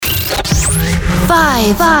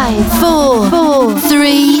5, 4,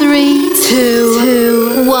 3,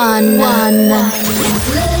 2, 1.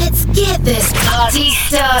 Let's get this party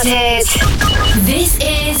started. This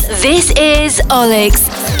is OLiX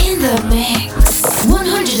in the mix.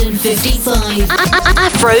 155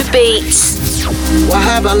 Afro beats. Why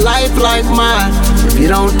have a life like mine if you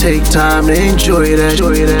don't take time to enjoy that?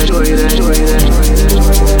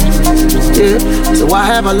 Yeah. So why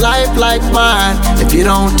have a life like mine if you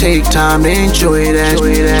don't take time to enjoy that?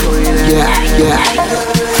 Yeah.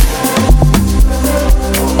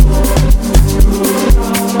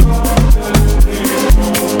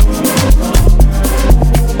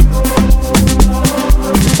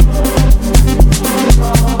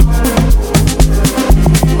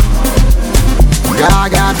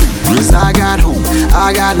 I got hope,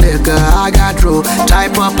 I got liquor, I got true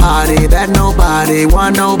type of party that nobody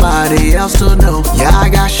want nobody else to know. Yeah, I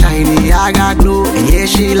got shiny, I got glue, and yeah,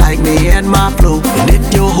 she like me and my flow. And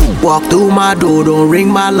if your hoop walk through my door, don't ring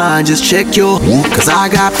my line, just check your hoop. Cause I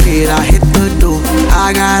got paid, I hit the door.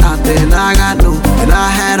 I got out then I got low, and I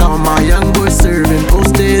had all my young boys serving,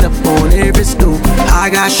 posted up on every stool. I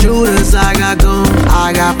got shooters, I got guns,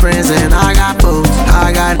 I got friends and I got foes.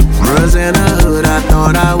 I got brothers in the hood I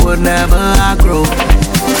thought I would never outgrow.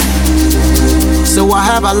 So I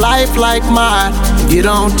have a life like mine if you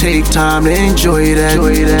don't take time to enjoy that.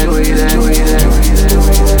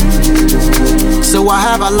 So I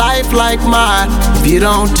have a life like mine if you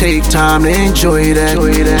don't take time to enjoy that.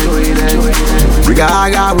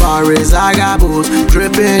 I got Rarries, I got booze,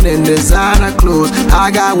 dripping in designer clothes.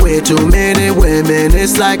 I got way too many women,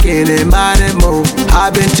 it's like any mighty move.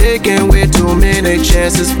 I've been taking way too many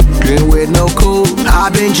chances, with no code.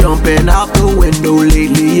 I've been jumping out the window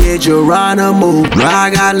lately, yeah, Geronimo.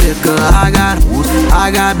 I got liquor, I got booze,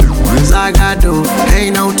 I got blues, I got dough.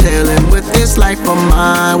 Ain't no telling with this life of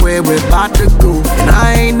mine where we're about to go. And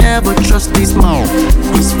I ain't never trust these mouths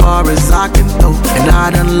as far as I can throw. And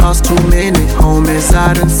I done lost too many homies,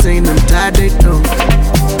 I done seen them die they do.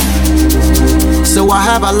 So I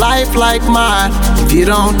have a life like mine if you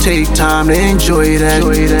don't take time to enjoy that.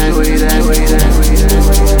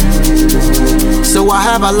 So I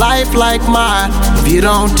have a life like mine if you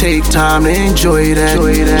don't take time to enjoy that.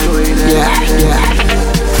 Yeah.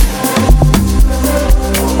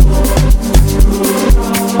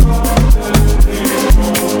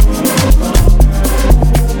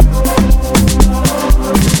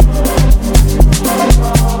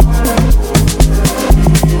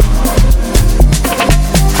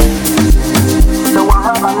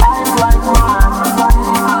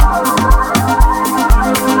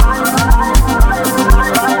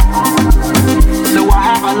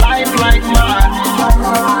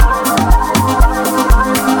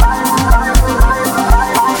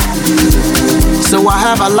 So I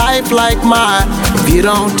have a life like mine if you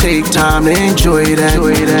don't take time to enjoy that.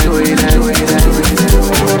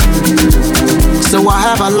 So I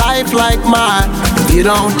have a life like mine if you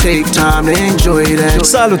don't take time to enjoy that.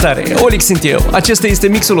 Salutare, OLiX sunt eu. Acesta este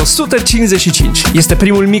mixul 155. Este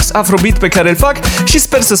primul mix Afrobeat pe care îl fac și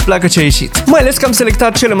sper să-ți placă ce a ieșit. Mai ales că am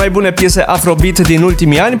selectat cele mai bune piese Afrobeat din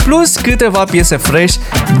ultimii ani, plus câteva piese fresh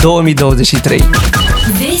 2023.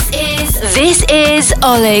 This is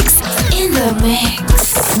OLiX in the mix.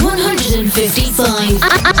 155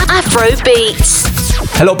 Afro beats.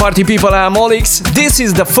 Hello party people, I am OLiX. This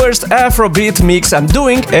is the first Afrobeat mix I'm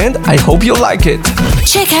doing and I hope you like it.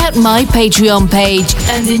 Check out my Patreon page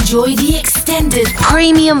and enjoy the extended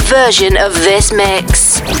premium version of this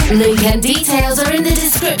mix. Link and details are in the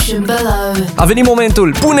description below. A venit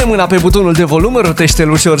momentul, pune mâna pe butonul de volum,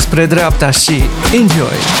 rotește-l ușor spre dreapta și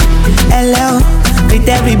enjoy. Hello, with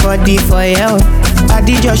everybody for you.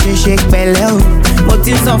 Body just shake belly.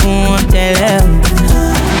 Motive sans fond tell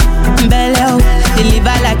belly.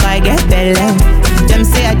 Deliver like I get belly. Them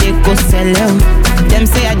say I dey go sell out. Them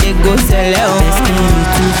say I dey go sell out. Destiny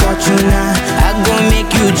to Fortuna, I go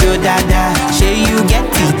make you Joe Dada. Say you get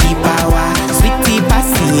the power. Sweetie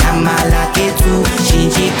passy, I'm a lucky too.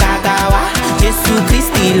 Shinji Kagawa, Jesu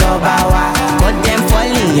Christi Lobawa. Got them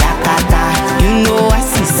falling yakata. You know I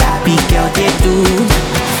see sabi girl they do.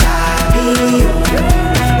 Sabi,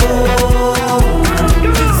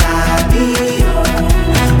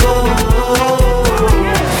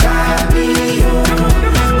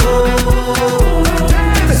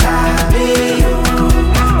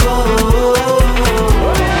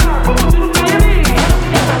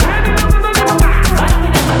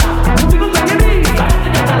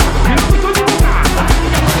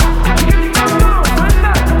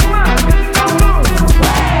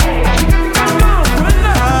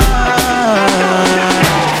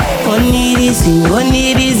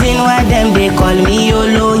 of them they call me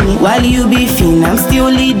Oloyin. While you be fin, I'm still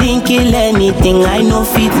leading, kill anything. I know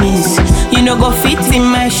fitness, you know go fit in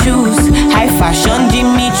my shoes. High fashion,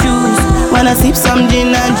 Jimmy choose. Wanna sip some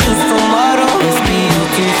gin and juice tomorrow? Let's be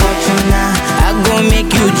looking fortuna. I gon' make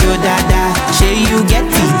you Joe Dada. Say you get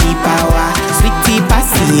the power. Sweetie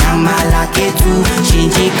passy, I'm a lucky too.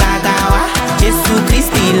 Shinji Kagawa, Jesu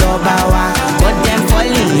Christi Lobawa. Got them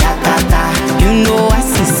falling yakata. You know I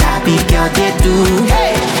see sabi girl they do. Hey.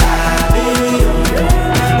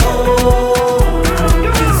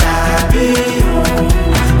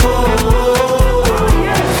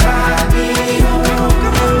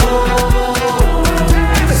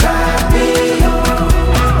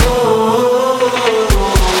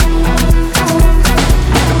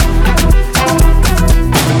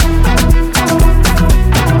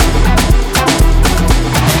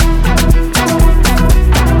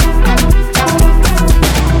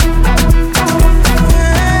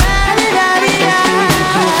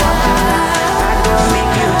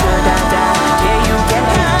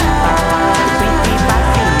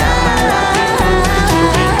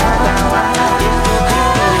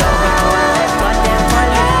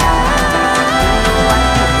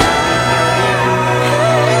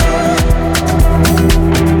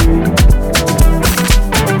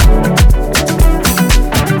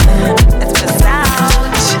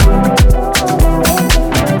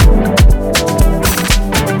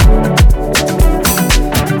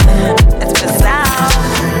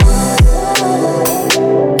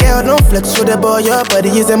 Flex with the boy, your body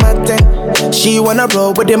is a matten. She wanna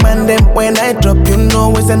roll with the man them. When I drop, you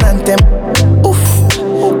know it's an anthem. Oof,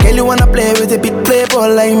 girl, you wanna play with a big playboy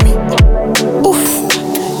like me. Oof,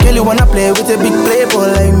 girl, you wanna play with a big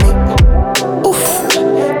playboy like me. Oof,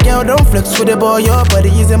 girl, don't flex with the boy, your body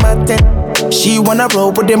is a matten. She wanna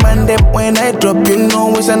roll with the man them. When I drop, you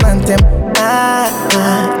know it's an anthem.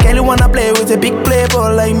 Girl, you wanna play with a big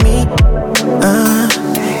playboy like me.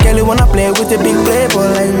 Girl, you wanna play with a big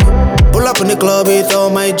playboy like me. Pull up in the club with all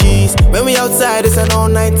my G's. When we outside, it's an all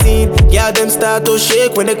 19. Yeah, them start to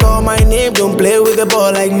shake when they call my name. Don't play with a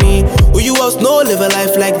ball like me. Who you else know live a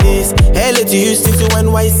life like this? LA to Houston to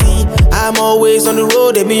NYC. I'm always on the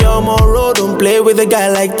road, they be on my road. Don't play with a guy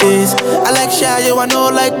like this. I like Shayo, I know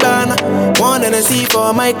like Bana. One and a C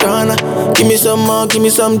for my corner. Give me some more, give me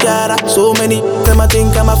some jara. So many time I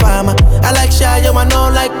think I'm a farmer. I like Shayo, I know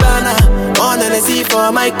like Bana. One and a C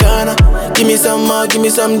for my corner. Give me some more, give me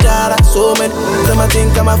some jara. So many time I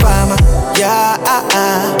think I'm a farmer. Yeah,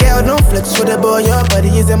 girl, don't flex with the boy, your body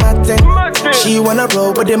is a matten. She wanna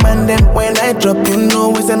roll with the man them. When I drop, you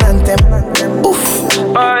know it's an anthem. Oof,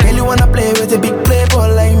 girl, you wanna play with a big playboy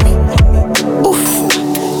like me. Oof,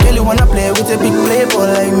 girl, you wanna play with a big playboy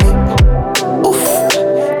like me. Oof,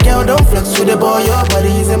 girl, don't flex with the boy, your body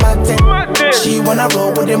is a matten. She wanna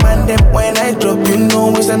roll with the man them. When I drop, you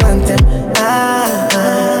know it's an anthem.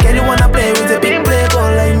 Girl, you wanna play with a big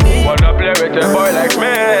playboy like me. Wanna play with a boy like me.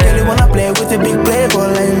 Girl, you wanna play with a big playboy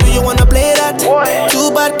like me. Do you wanna play that? Boy.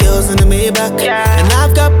 Two bad girls in the Maybach, and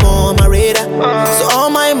I've got more on my radar. So all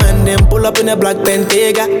my man them pull up in a black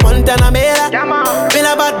Bentayga, Montana Mera. Been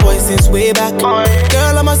a bad boy since way back.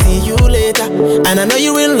 Girl, I'ma see you later. And I know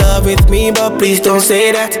you in love with me, but please don't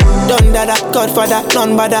say that. Done that, Godfather,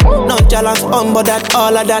 none but that. Nonchalant, unbothered,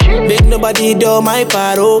 all of that. Make nobody do my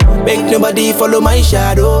paro. Make nobody follow my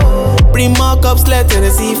shadow. Bring more cups, let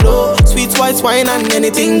the sea flow. Sweet white wine and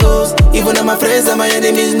anything goes. Even though my friends and my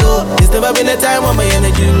enemies know. There's never been a time when my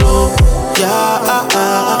energy low.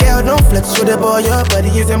 Yeah, girl, don't flex with the boy, your body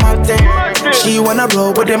is a matten. She wanna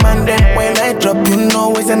roll with the man then. When I drop, you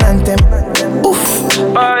know it's an anthem. Oof,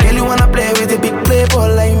 girl, you wanna play with a big playboy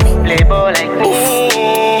like me. Playboy like me.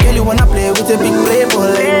 Oof, girl, you wanna play with a big playboy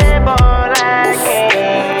like me.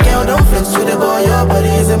 Oof, girl, don't flex with the boy, your body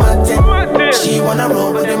is a matten. She wanna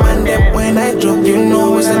roll with the man then. When I drop, you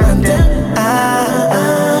know it's an anthem.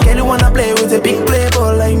 Girl, you wanna play with a big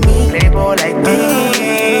playboy like me. Playboy like me.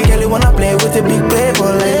 Girl, you wanna play with a big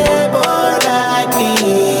playboy like me.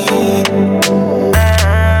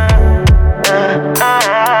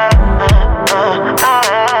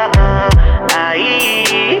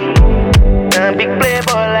 Big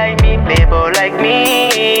playboy like me, playboy like me.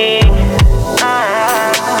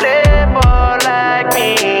 Playboy like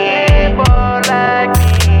me, playboy like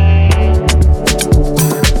me.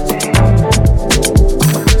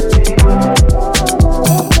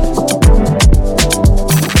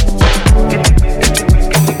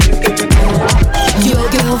 Your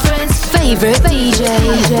girlfriend's favorite DJ,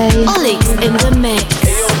 OLiX in the mix.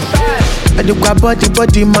 I do got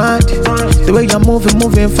body mad. The way you're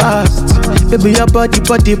moving fast. Baby, your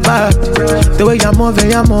body bad. The way you're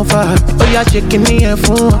moving fast. Oh, you're shaking me and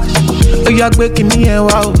phone. Oya gbé kíní yẹn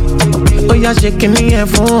wá o. Oya ṣe kíní yẹn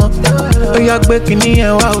fún wọn. Oya gbé kíní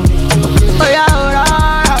yẹn wá o. Oya ora,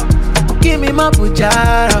 give me my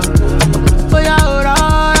bujara. Oya ora,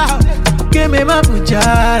 give me my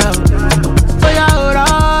bujara. Oya ora,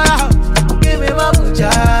 give me my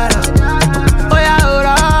bujara. Oya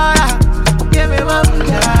ora, give me my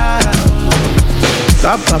bujara.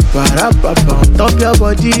 Rapapa, rapapa, on top your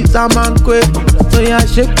body, Saman quick. Oya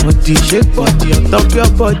shake body, on top your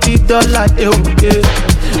body, dollar de okay.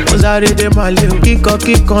 Ozare de male o,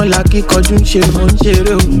 kíkan la kíkanjú ń ṣe mo ń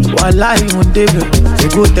ṣeré o. Wàláhì mo ń débẹ̀, you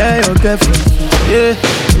go tell your girlfriend. Yeah,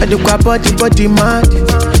 ẹ̀dùnkà body mad,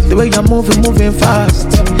 the way you're moving fast.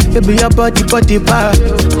 Baby your body bad,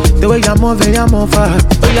 the way you're moving fast.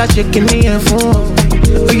 Oya ṣe kíní yẹn fún ọ,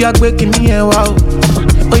 oya gbé kíní yẹn wá o.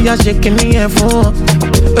 Oya ṣe kíní yẹn fún ọ,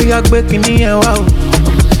 oya gbé kíní yẹn wá o.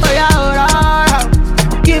 Oya ora,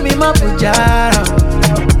 give me my bujara.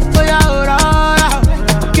 Oya ora,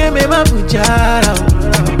 give me my bujara.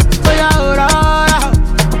 Oya ora,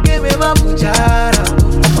 give me my bujara.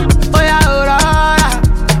 Oya ora,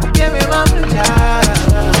 give me my bujara.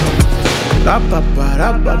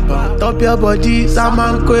 Rapapa, top your body,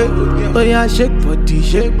 Saman quick. Oya shake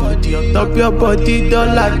body, on top your body,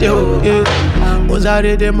 dollar de o.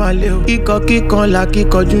 Ozare de male o, kíkan la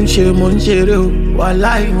kíkanjú ń ṣe mo ń ṣeré o.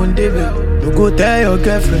 Wàláhì mo ń débẹ̀, you go tell your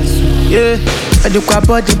girlfriend. Yeah, ẹ̀dùnkà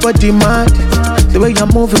body mad, the way you're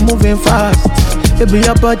moving fast. Baby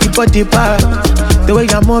your body bad, the way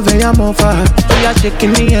you're moving fast. Oya ṣe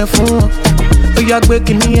kíní yẹn fún ọ, oya gbé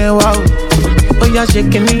kíní yẹn wá o. Oya ṣe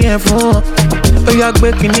kíní yẹn fún ọ, oya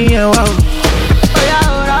gbé kíní yẹn wá o. Oya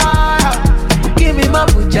ora, give me my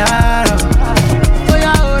bujara.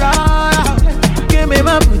 Oya ora, give me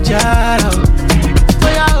my bujara.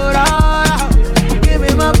 Oya ora, give me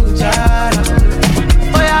my bujara.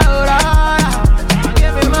 Oya ora,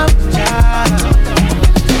 give me my bujara.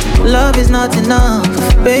 Love is not enough,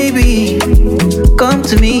 baby. Come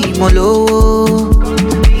to me, Molo.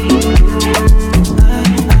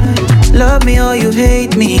 Love me or you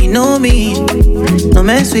hate me, know me. No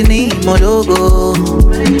mess with me, Mologo.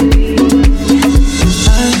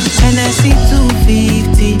 NSC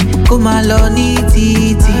 250, Kumaloni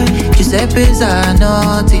Titi. Giuseppe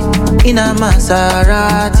Zanotti, in a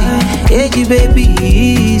Maserati. Hey, baby,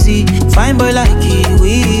 easy. Fine boy like you,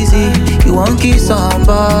 easy. You won't kiss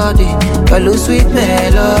somebody, follow sweet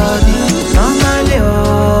melody. Normally,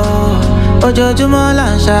 oh, ojoojúmọ́ là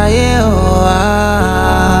ń ṣayé, oh,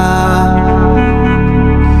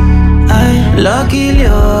 luckily,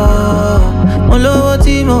 oh, mo lówó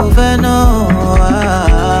tí mo fẹ́ náà.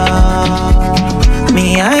 Me,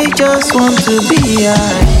 I just want to be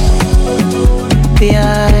high.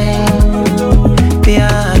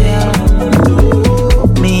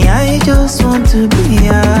 Me, I just want to be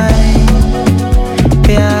high.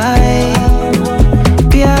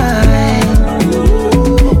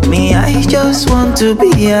 Me, I just want to be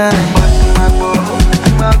high.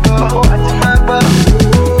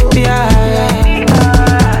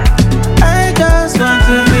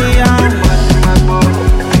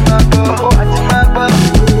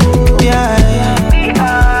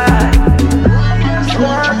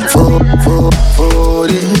 For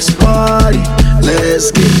this party,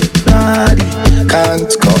 let's get naughty. Can't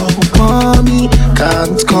call mommy,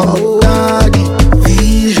 can't call daddy.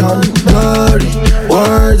 Vision blurry,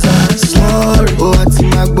 words are slurry. Oh, it's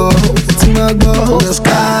my boy, the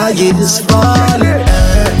sky is falling.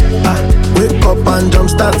 Wake up and jump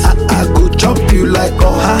start. I go chop you like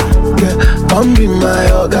yeah. Come be my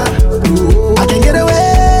yoga. I can get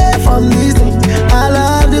away from this thing. I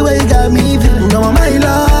love the way you got me feeling. No, my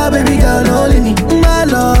love, baby girl, only me. My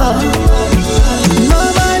love,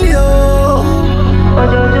 nobody, oh.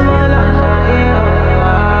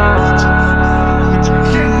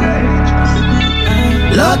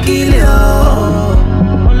 Luckily, oh.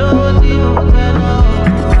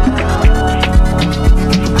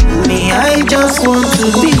 Me, I just want to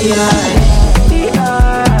be high.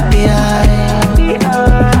 Me,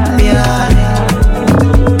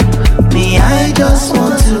 I just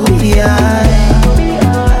want to be high.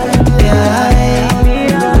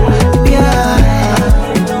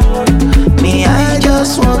 Me, I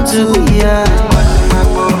just want to be high.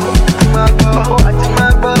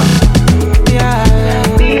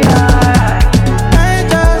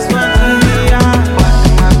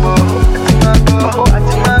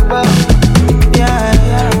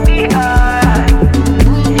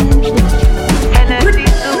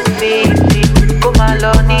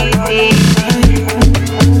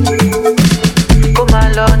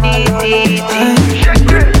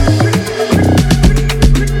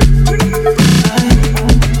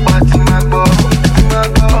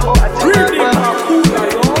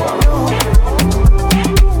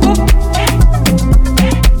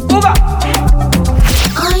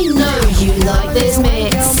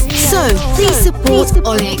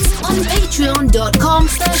 on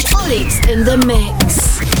patreon.com/OLiX in the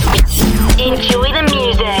mix. Enjoy the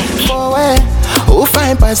music. Who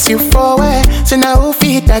find pass you forward? So now who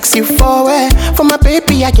feed tax you forward? For my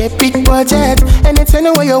baby I get big budget.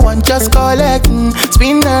 Anything where you want just call it.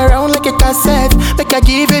 Spin around like a cassette. Make I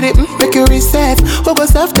give it, make you reset. Who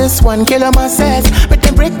goes off this 1 kilo my set? But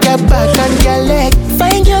then break your back and your leg.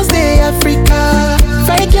 Fine girls they Africa.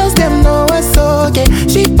 Fine girls them know what's okay.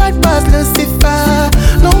 She bad pass Lucifer.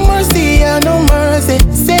 No mercy, yeah, no mercy.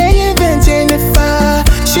 Say even Jennifer.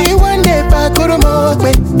 She one day back or more.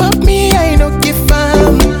 But me I know give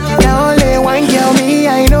fam. Now only one girl me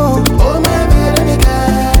I know. Oh my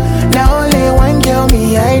Veronica. Now only one girl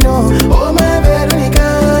me I know. Oh my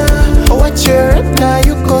Veronica. Oh what you rap now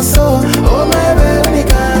you go so. Oh my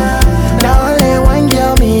Veronica. Now only one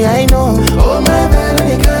girl me I know. Oh my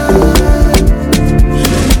Veronica.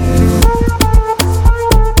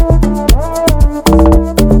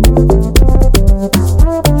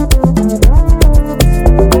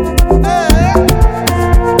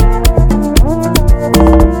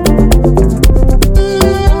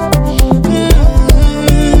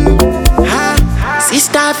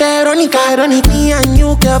 Veronica, me and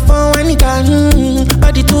you care for Veronica.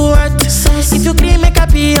 Body too hot. If you cream make a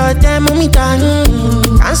be your thermometer.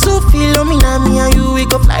 And so phenomenal, me and you we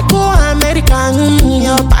go fly go America.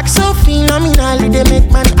 Your back so phenomenal, they make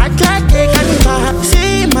man act like a cannibal.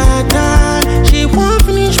 See my God, she won't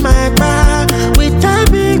finish my bar with a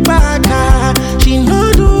big bag. She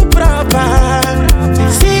no do proper.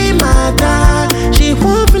 See my God, she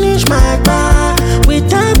won't finish my bar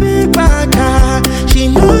with a big bag. She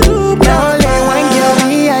no do. Now only one girl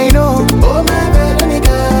me I know. Oh my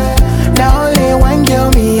Veronica. Now only one girl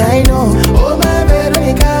me I know. Oh my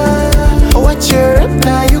Veronica. Oh what you rap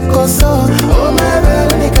now you go so. Oh my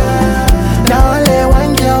Veronica. Now only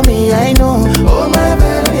one girl me I know. Oh my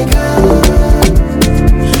Veronica.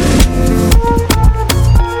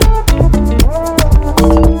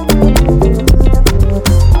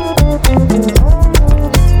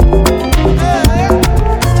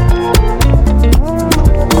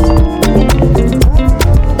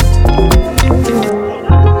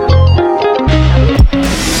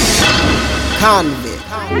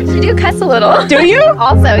 I actually do cuss a little. Do you?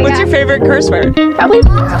 Also, What's your favorite curse word? Probably.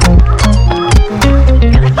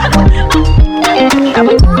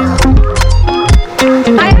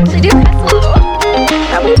 I actually do cuss a little.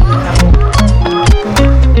 Probably.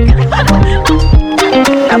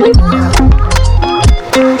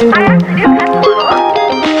 I actually do cuss a little.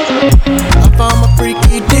 I found my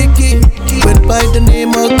freaky dicky. Went by the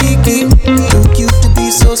name of Kiki. Too cute to be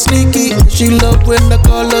so sneaky. She love when I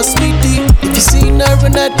call her sweetie. If you seen her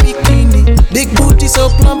in that bikini, big booty so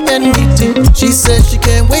plump and meaty. She says she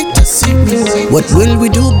can't wait to see me. What will we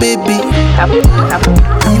do, baby?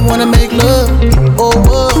 You wanna make love? Oh,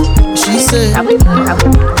 what? She said.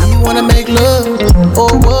 You wanna make love?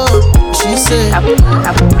 Oh, what? She said.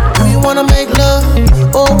 Do you wanna make love?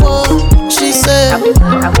 Oh, what? She said.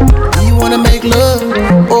 You wanna make love?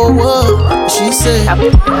 Oh, what? She said.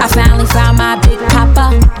 I finally found my big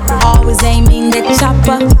papa, always aiming the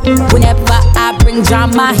chopper. Whenever I bring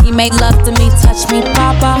drama, he make love to me, touch me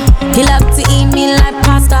proper. He love to eat me like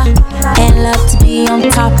pasta, and love to be on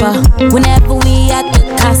top of. Whenever we at the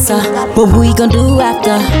casa, what we gon' do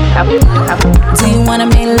after? Do you wanna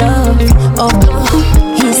make love? Oh,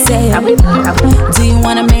 he said. Do you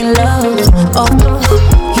wanna make love? Oh,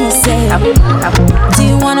 he said. Do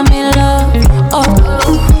you wanna make love? Oh,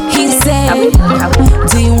 he said.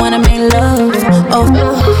 Do you wanna make love? Oh,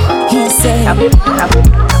 he said.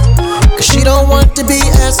 Cause she don't want to be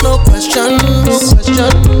asked no questions.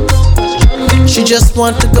 She just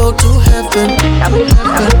want to go to heaven.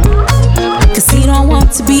 Cause he don't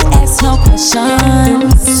want to be asked no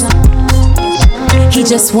questions. He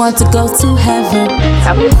just want to go to heaven.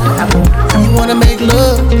 You wanna make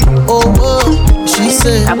love? Oh, what? She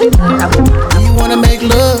said. You wanna make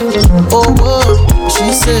love? Oh, what?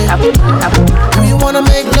 She said. Do you wanna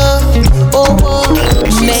make love? Oh, what?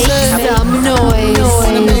 She Make said. some noise.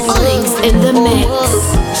 OLiX in the mix.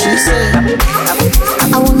 She said.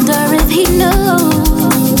 I wonder if he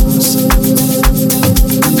knows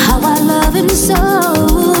how I love him so.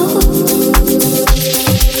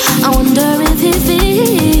 I wonder if he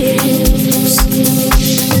feels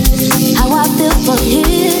how I feel for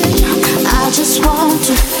him. I just want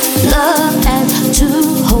to love and to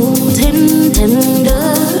hold him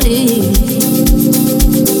tenderly.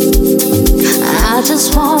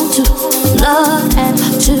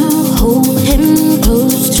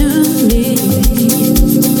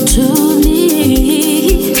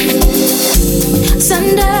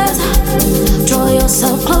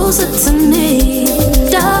 closer to me.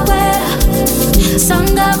 Dawe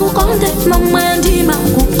sanga kukonde momwendi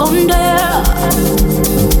makukonde.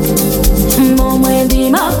 Momwendi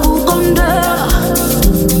makukonde.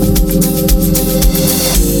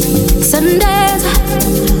 Sundays,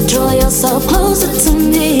 draw yourself closer to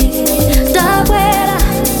me. Dawe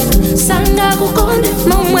sanga kukonde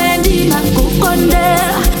momwendi makukonde.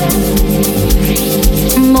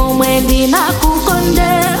 Momwendi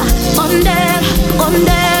makukonde. Konde,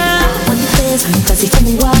 konde. Wandipesa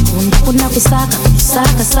nikasifumu wako ndipo nakusaka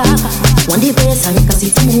kusaka saka. Wandipesa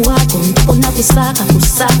nikasifumu wako ndipo nakusaka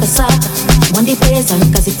kusaka saka. Wandipesa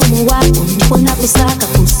nikasifumu wako ndipo nakusaka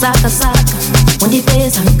kusaka saka.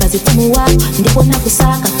 Wandipesa nikasifumu wako ndipo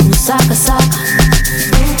nakusaka kusaka saka.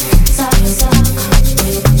 Saka saka.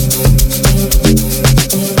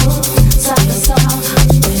 Saka saka.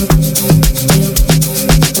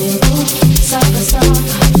 Saka saka.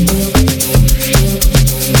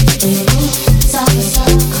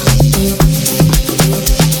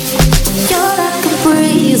 You're like a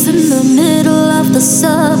breeze in the middle of the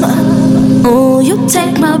summer. Oh, you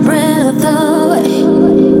take my breath away.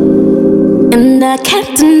 And I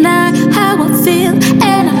can't deny how I feel,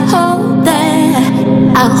 and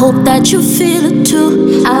I hope that you feel it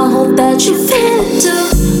too. I hope that you feel it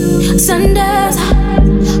too. Sundays,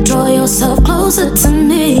 draw yourself closer to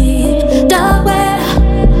me. Dawe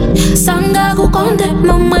sanga kukonde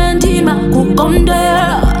momwendi makukonde.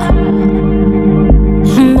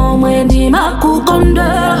 Momwendi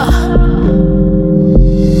makukonde.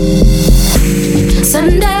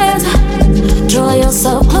 Sundays, draw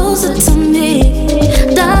yourself closer to me.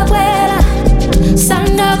 Dawe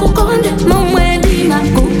sanga kukonde momwendi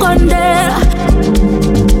makukonde.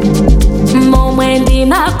 Momwendi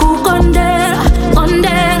makukonde.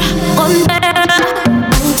 Konde, konde.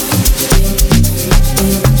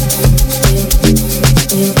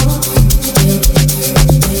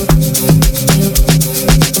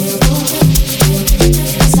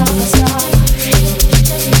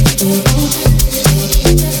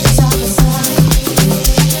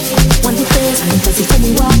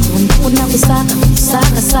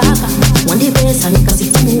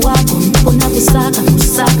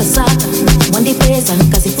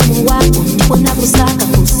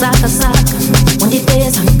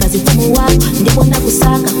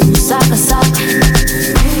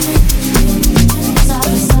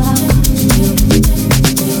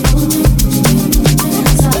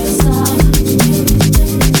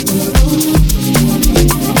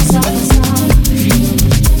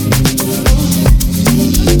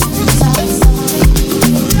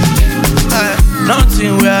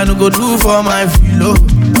 Go do for my filo,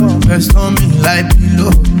 rest on me like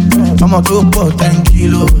pillow. I'ma go for 10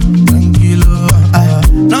 kilo, 10 kilo.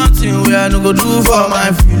 Nothing where I no go do for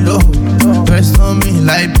my filo, rest on me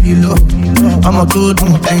like pillow. I'ma go do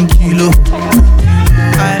 10 kilo.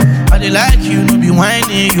 I dey like you, no be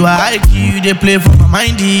whiny. You are high key, you dey play for my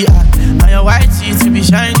mindy. And your white teeth be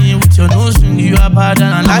shiny with your nose ring. You are bad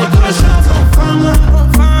and I like you.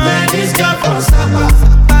 Fine, this girl from Sapa,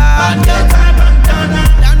 bad girl type and dana.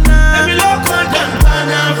 Let me look on them,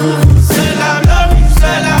 dana. Vuvuzela, love you,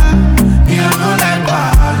 Zela. You know like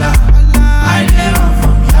Wahala. I dey run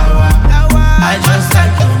from Yawa. I just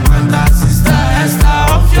like your mother, sister Esther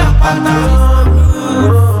of your pattern.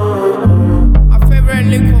 My favorite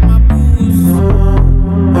liquor, my booze.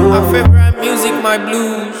 My favorite music, my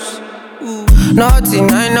blues. Nothing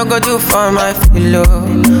I no go do for my pillow.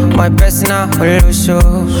 My personal holo show.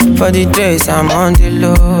 For the days I'm on the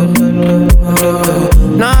low.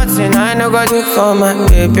 Nothing I no go do for my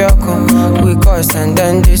baby. We cuss and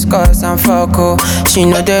then discuss and fuck. She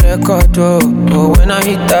know the record. Oh, when I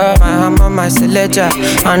hit her, my hammer, my selector.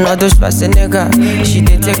 I know those pass a nigga. She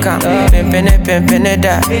did take her. Pimpin'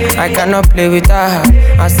 that. I cannot play with her.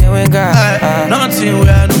 I say we got nothing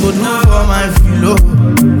where I no go do for my filo.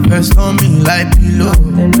 Rest on me like pillow.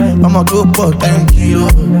 I'ma go for 10 kilo,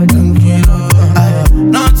 10 kilo.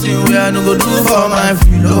 Nothing where I no go do for my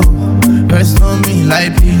filo. Rest on me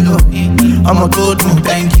like pillow. I'ma go do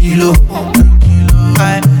 10 kilo, 10 kilo.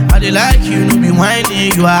 I dey like you, no be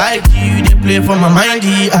whiny. You are high key, you dey play for my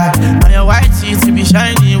mindy. And your white teeth be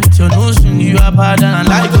shiny with your nose ring. You are bad and I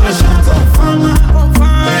like you.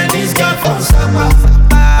 Fine, this girl from Sapa,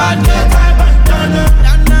 bad girl type and dana.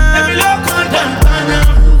 Let me look on them,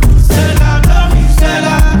 dana.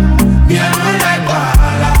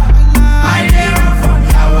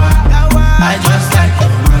 I just like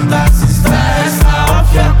your mother, sister Esther of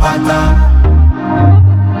your pattern.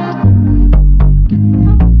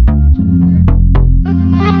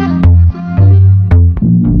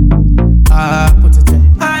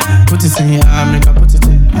 Put it in, make I put it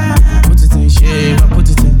in.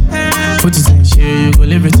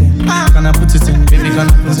 can I put it in? Baby, can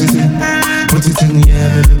I put it in? Put it in,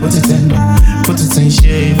 yeah, baby, put it in. Put it in,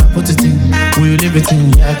 yeah, if I put it in. Will you leave it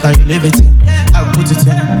in? Yeah, can you leave it in? I'll put it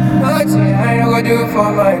in. I ain't gonna do it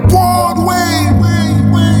for my Broadway.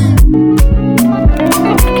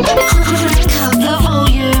 Crank up the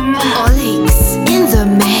volume. OLiX in the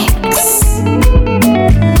mix.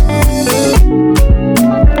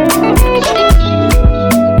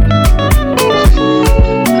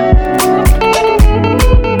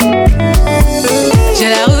 J'ai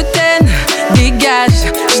la routaine, dégage,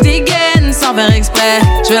 je dégaine sans faire exprès.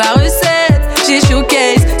 Je veux la recette, j'ai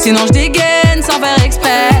showcase, sinon je dégaine sans faire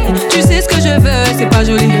exprès. Tu sais ce que je veux, c'est pas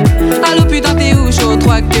joli. Allô putain t'es où, chaud,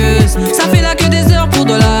 3 queues. Ça fait là que des heures pour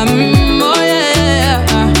de la oh yeah.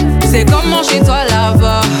 C'est comment chez toi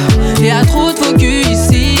là-bas. Y'a trop de focus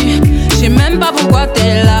ici. J'sais même pas pourquoi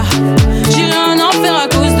t'es là. J'irai en enfer à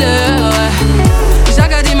cause de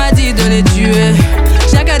Jacadi m'a dit de les tuer.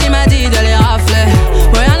 Jacadi m'a dit de les rafler.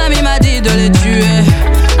 Ouais, un ami m'a dit de les tuer.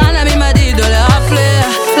 Un ami m'a dit de les rafler.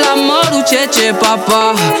 La mort ou tché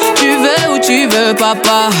papa. Tu veux ou tu veux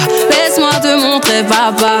papa. Laisse-moi te montrer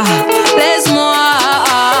papa. Laisse-moi.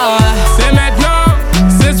 C'est maintenant,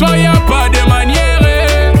 ce soir y'a pas de manière.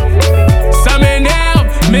 Ça m'énerve,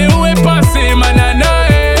 mais où est passé ma nana?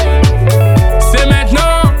 C'est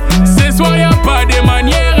maintenant, ce soir y'a pas de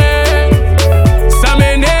manière. Ça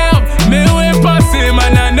m'énerve, mais où est passé ma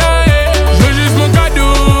nana? Je veux juste mon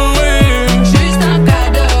cadeau. Juste un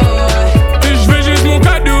cadeau. Je veux juste mon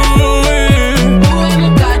cadeau. Où est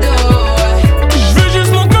mon cadeau? Je veux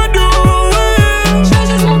juste mon cadeau. Je veux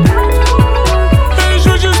juste mon cadeau. Je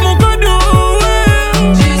veux juste mon cadeau.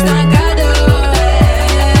 Juste un cadeau.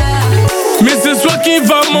 Mais ce soir qui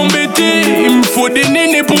va m'embêter, il me faut des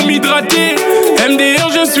nénés pour m'hydrater. MDR,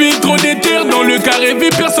 je suis trop déter. Dans le carré, vie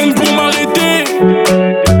personne pour m'arrêter.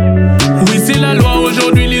 Oui, c'est la loi,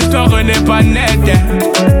 aujourd'hui l'histoire n'est pas nette.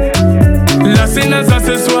 Là c'est NASA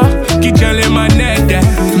ce soir qui tient les manettes.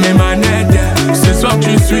 Mes manettes, ce soir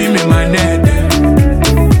tu suis mes manettes.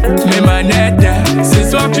 Mes manettes, ce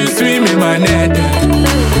soir tu suis mes manettes.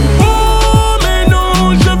 Oh mais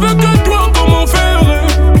non, je veux que toi, comment faire?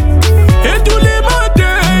 Et tous les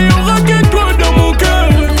matins, y'aura que toi dans mon cœur.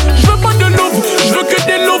 Je veux pas de love, je veux que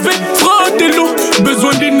des lovés. Frottez-l'eau,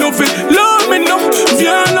 besoin d'innover. Là maintenant,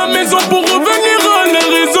 viens à la maison pour revenir à la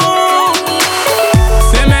raison.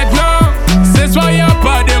 C'est maintenant, ce soir y'a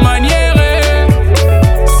pas de manière.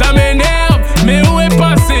 Ça m'énerve, mais où est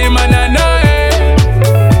passé ma nana?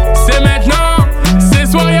 C'est maintenant, ce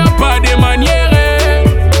soir y'a pas de manière.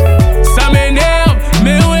 Ça m'énerve,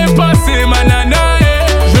 mais où est passé ma nana?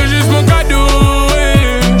 Je veux juste mon cadeau.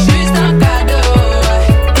 Juste un cadeau.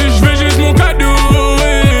 Je veux juste mon cadeau.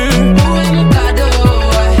 Où est mon cadeau?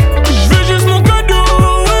 Je veux juste mon cadeau.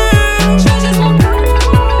 Je veux juste mon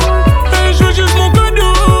cadeau. Je veux juste mon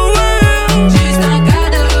cadeau. Juste un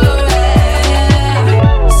cadeau.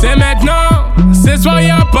 C'est maintenant, ce soir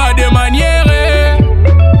y'a pas de manière.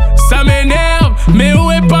 Ça m'énerve, mais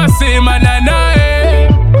où est passé ma nana?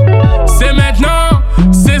 C'est maintenant,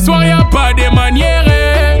 ce soir y'a pas de manière.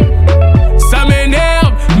 Ça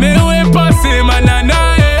m'énerve, mais où est passé ma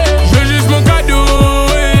nana? Je veux juste mon cadeau.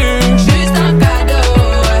 Juste un cadeau.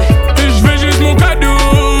 Je veux juste mon cadeau.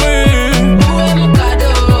 Où est mon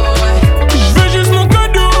cadeau? Je veux juste mon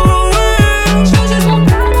cadeau. Je veux juste mon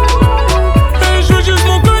cadeau. Je veux juste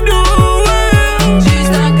mon cadeau.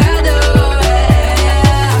 Juste un cadeau.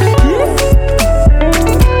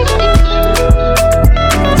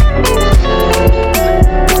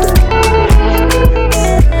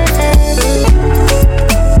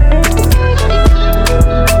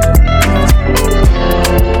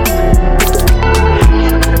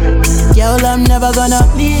 Girl, I'm never gonna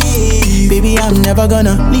leave. Baby, I'm never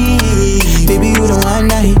gonna leave. Baby, you the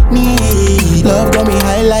one I need. Love got me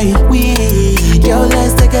high like weed. Girl,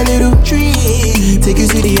 let's take a little trip. Take you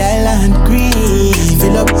to the island, green.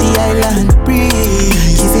 Fill up the island, breathe.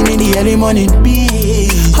 Kissing in the early morning,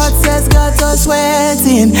 beat. Hot sex got us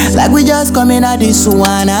sweating like we just coming out the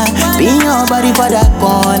sauna. Being your body for that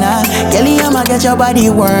corner. Kelly, I'ma get your body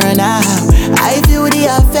worn out. I feel the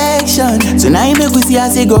affection. Tonight make we see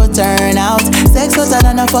as it go turn out. Sex hotter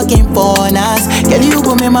than a fucking furnace. Girl, you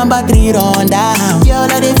go make my battery run down. Girl,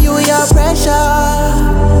 let it feel your pressure.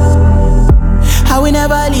 I will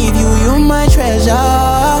never leave you, you my treasure.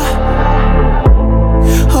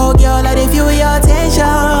 Oh girl, let it feel your tension.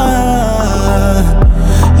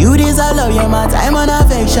 You deserve love, you're my time and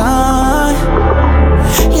affection.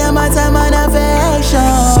 You're my time and affection.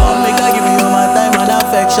 Come make I give you all my time and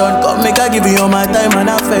affection. Come make I give you all my time and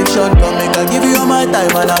affection. Come make I give you all my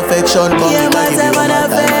time and affection. Come make I give you all my time and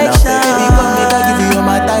affection. Baby, come make I give you all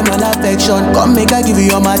my time and affection. affection. Come make I give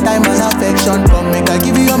you all my time and affection. Come make I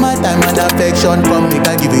give you all my time and affection. Come make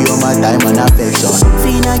I give you all my time and affection.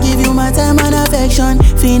 Finna give you my time and affection.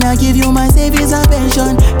 Finna give you my savings and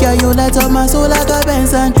pension. Girl, you light up my soul like a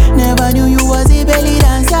Benson. Never knew you was a belly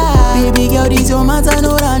dancer. Baby girl, this your matter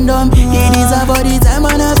no random. It is about the time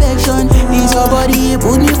and affection. This your body, it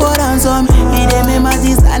put me for ransom. It ain't me my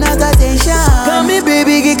this and not attention. Come here,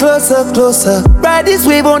 baby, get closer, closer. Ride this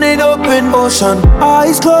wave on an open ocean.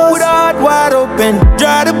 Eyes closed, with heart wide open.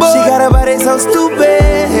 Dry the boat. She got a body so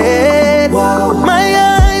stupid. Whoa. My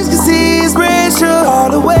eyes can see inspiration all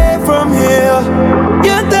the way from here.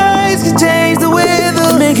 Your thighs can change the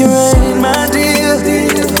weather. Make it rain, my dear.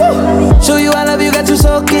 Show you I love you, got you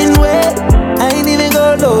soaking wet. I ain't even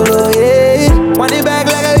go low, yeah. Want it back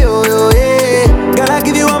like a yo-yo, yeah. Girl, I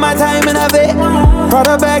give you all my time and I bet. Brought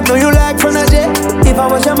her back, know you like from the jet. If I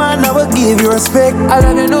was your man, I would give you respect. I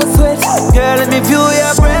love you, no sweat. Girl, let me feel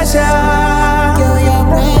your pressure. Feel your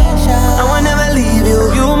pressure. I will never leave you,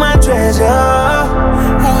 you my treasure. I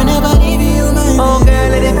will never leave you, my oh girl,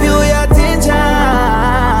 let it feel your attention.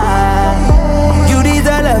 You need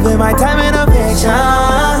the love in my time and affection.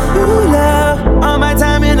 You love all my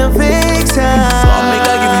time and affection. Come make I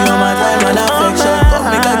give you all my time and affection. Come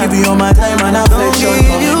make I give you all my time and affection.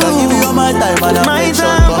 Come make I give you all my time and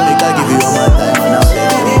affection. Come make I give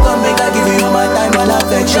you all my time and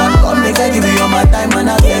affection. Come make I give you all my time and affection. Come make I give you all my time and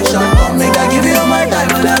affection. Come make I give you all my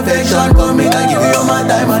time and affection. Come make I give you all my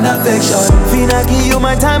time and affection. Finna give you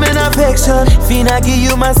my time and affection. Finna give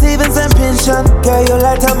you my savings and pension. Girl, you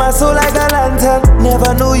light up my soul like a lantern.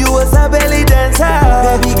 Never knew you was a belly dancer.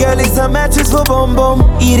 Baby girl, it's a mattress for bum bum.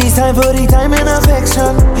 It is time for the time and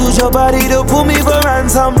affection. Use your body to pull me for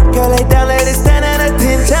ransom. Girl, lay down, let it stand at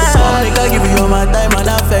attention. Come make I give you all my time and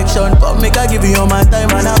affection. Come make I give you all my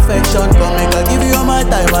time and affection. Come make I give you all my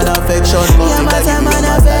time and affection. Come make I give you all my time and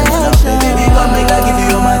affection. Baby, come make I give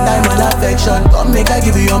you all my time and affection. Come make I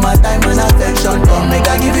give you all my time and affection. Come make I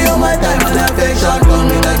give you all my time and affection. Come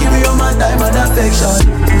make I give you all my time and affection.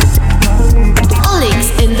 OLiX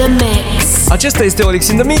in the mix. Acesta este OLiX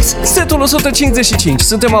in the Mix, setul 155.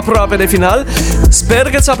 Suntem aproape de final. Sper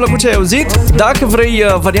că ți-a plăcut ce ai auzit. Dacă vrei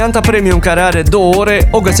varianta premium care are 2 ore,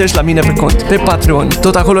 o găsești la mine pe cont, pe Patreon.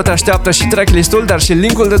 Tot acolo te așteaptă și tracklist-ul, dar și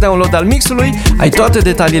linkul de download al mixului. Ai toate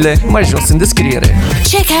detaliile mai jos în descriere.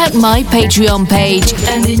 Check out my Patreon page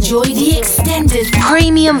and enjoy the extended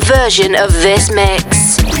premium version of this mix.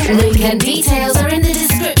 Link and details are in the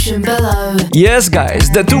description below. Yes guys,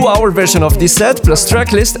 the 2-hour version of this set plus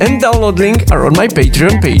tracklist and download link are on my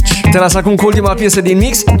Patreon page. Te las acum cu ultima piesă din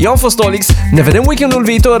mix. Eu am fost OLiX. Ne vedem weekendul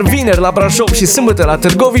viitor, vineri la Brașov și sâmbătă la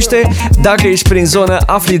Târgoviște. Dacă ești prin zonă,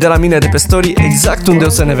 afli de la mine de pe story exact unde o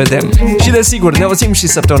să ne vedem. Și desigur, ne auzim și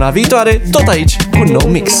săptămâna viitoare, tot aici, cu no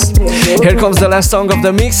mix. Here comes the last song of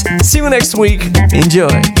the mix. See you next week.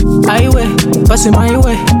 Enjoy. Highway, passing my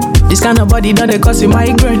way. This kind of body done they cause you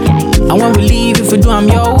migraine. I won't believe if you do I'm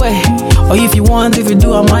your way. Or if you want, if you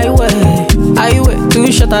do I'm my way. Highway,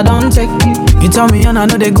 2 shot I don't take. You tell me and I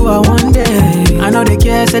know they go out one day. I know they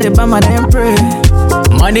care, say they buy my damn pray.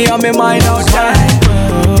 Money on me mind all time.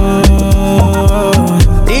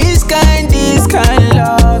 This kind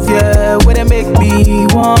love, yeah, where they make me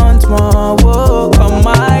want more. Whoa, come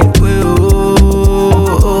my way.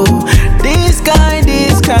 Oh. This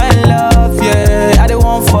kind love, yeah, I don't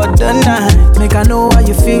want for the night. Make I know how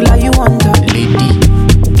you feel, how you want to. Lady,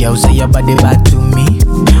 girl say your body bad to me.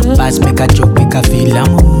 Pass make a joke, make a feel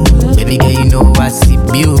am. Baby girl, you know I see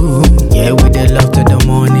you. Yeah, with the love to the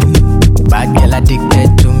morning. Bad girl addicted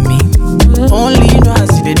to me. Only you know how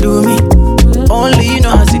see they do me. Only you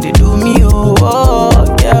know how see they do me. Oh,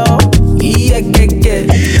 girl. Yeah.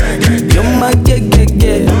 You're my yeah.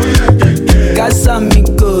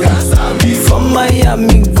 Casamigos. From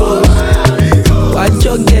Miami go. Watch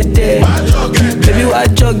you get there. Baby,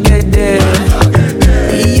 watch you get there.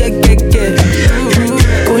 Yeah.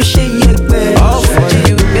 All for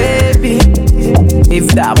you, baby. If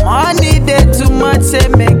that money there too much, say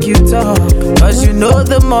make you talk. Cause you know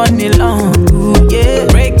the money long. Ooh, yeah.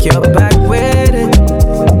 Break your back with it.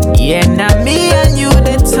 Yeah, now me and you,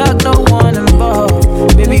 they talk, no one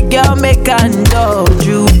involved. Baby girl, make I indulge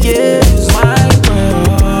you.